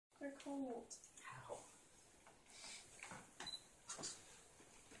cold. How?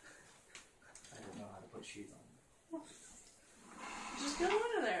 I don't know how to put shoes on. Just go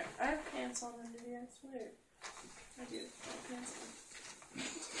under there. I have pants on under here, I swear. I do. I have pants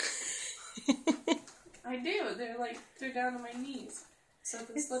on. I do. They're down to my knees. So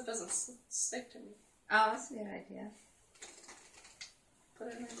the slip doesn't stick to me. Oh, that's a good idea. Put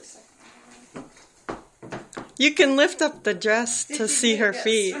it in there just a second. You can lift up the dress to see her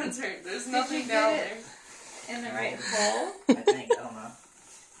feet. Spencer, there's nothing down there. In the right hole? I think, I don't know.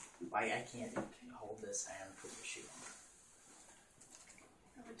 Why I can't hold this and put the shoe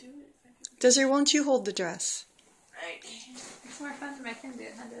on. I would do it if I could. Desiree, won't you hold the dress? Right. It's more fun to make him do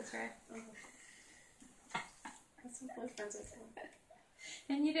it, huh, Desiree? That's what boyfriends are for.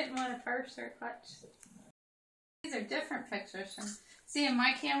 And you didn't want a purse or a clutch. These are different pictures. From, see, in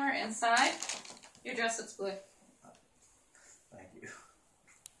my camera inside, your dress looks blue. Thank you.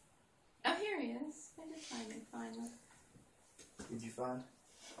 Oh, here he is. I did find him finally. Did you find?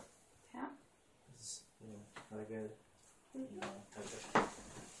 Yeah. This is really good. Yeah, okay.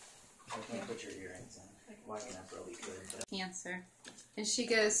 I can't put your earrings in. Why can I probably could, but Cancer. And she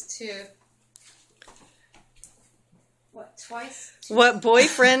goes to, what, twice? What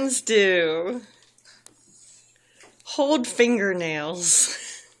boyfriends do. Hold fingernails.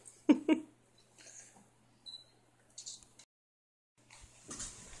 are you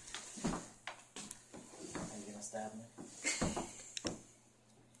gonna stab me?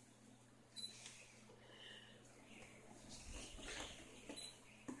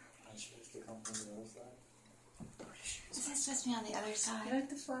 I'm supposed to come from the other side. Is that supposed to be on the other You side? like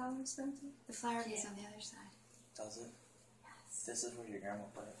the flowers, Spencer? The flower goes on the other side. Does it? This is where your grandma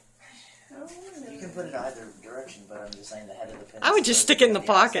put it. Oh, You can put it either direction, but I'm just saying the head of the pin. I would is just supposed stick to it in be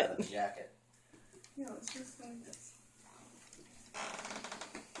the on outside pocket. of the jacket. No, it's just like this.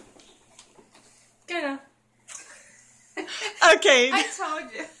 Get up. Okay. I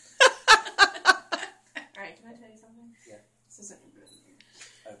told you. Alright, can I tell you something? Yeah. This isn't good.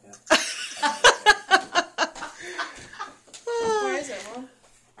 Okay. Where is it, Mom?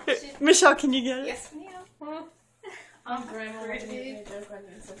 Michelle, can you get it? Yes, ma'am. Well, Oh, Grandma made me a joke on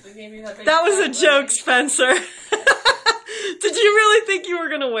you since they gave me that big That was a fat joke, leg. Spencer. Did you really think you were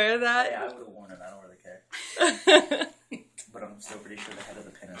going to wear Yeah, I that? would have worn it. I don't really care. But I'm still pretty sure the head of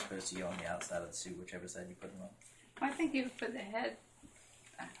the pin is supposed to go on the outside of the suit, whichever side you put it on. I think you would put the head.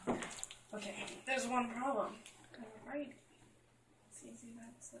 I don't know. Okay, there's one problem. I'm right. It's easy,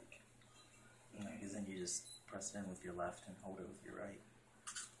 that's like... Because then you just press it in with your left and hold it with your right.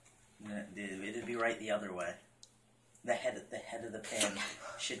 It'd be right the other way. The head of the pin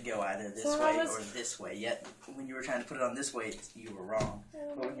should go either this way or this way. Yet when you were trying to put it on this way, you were wrong.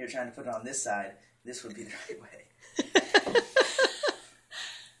 But when you're trying to put it on this side, this would be the right way.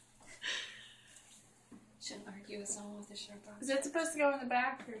 Shouldn't argue with someone with a shirt box. Is it supposed to go in the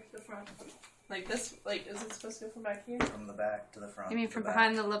back or the front? Like this, like, is it supposed to go from back here? From the back to the front. You mean to from the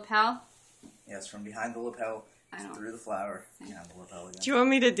behind back. the lapel? Yes, from behind the lapel I don't. through the flower. Behind the lapel again. Do you want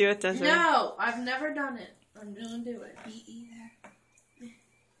me to do it, Desiree? No, I've never done it. I'm gonna do it. Me either.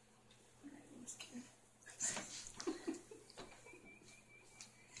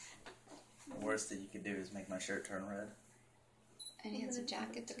 The worst that you could do is make my shirt turn red. And he has a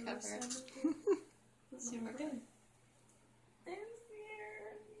jacket to cover it. See what we're doing.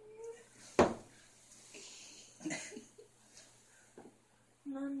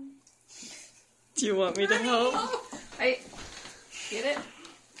 None. Do you want me to help? I get it.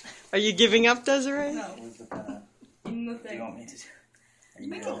 Are you giving up, Desiree? No. Where's the pen at? In the Do thing. you want me to do? Are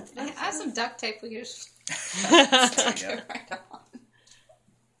you good? I have some duct tape. We can just There stick you go. it right on.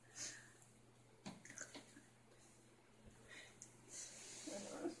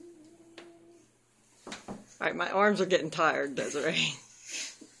 All right, my arms are getting tired, Desiree.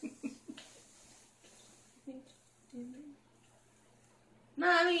 No,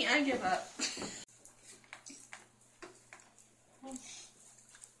 I mean, I give up.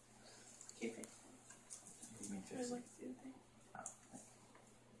 Keep it. You mean I fix it? like to do the thing.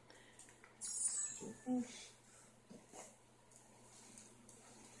 Oh.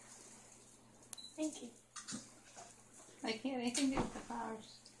 Thank you. I can't anything to do with the flowers.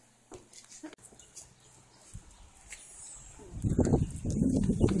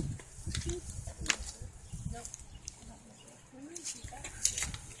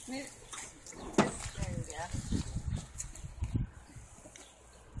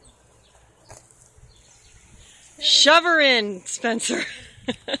 Shove her in, Spencer.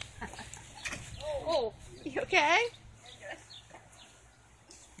 Oh, you okay?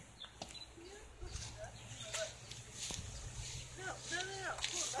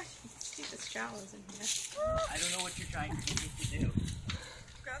 jowls in here. I don't know what you're trying to get me to do.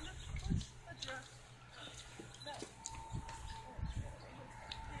 Grab the dress.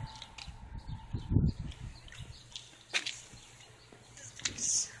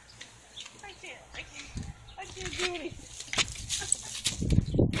 I can't do anything.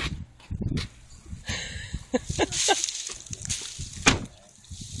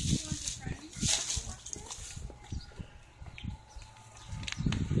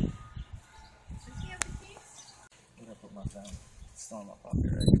 I'm gonna put my phone. It's still in my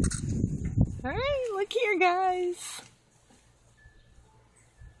pocket, right? Alright, look here, guys.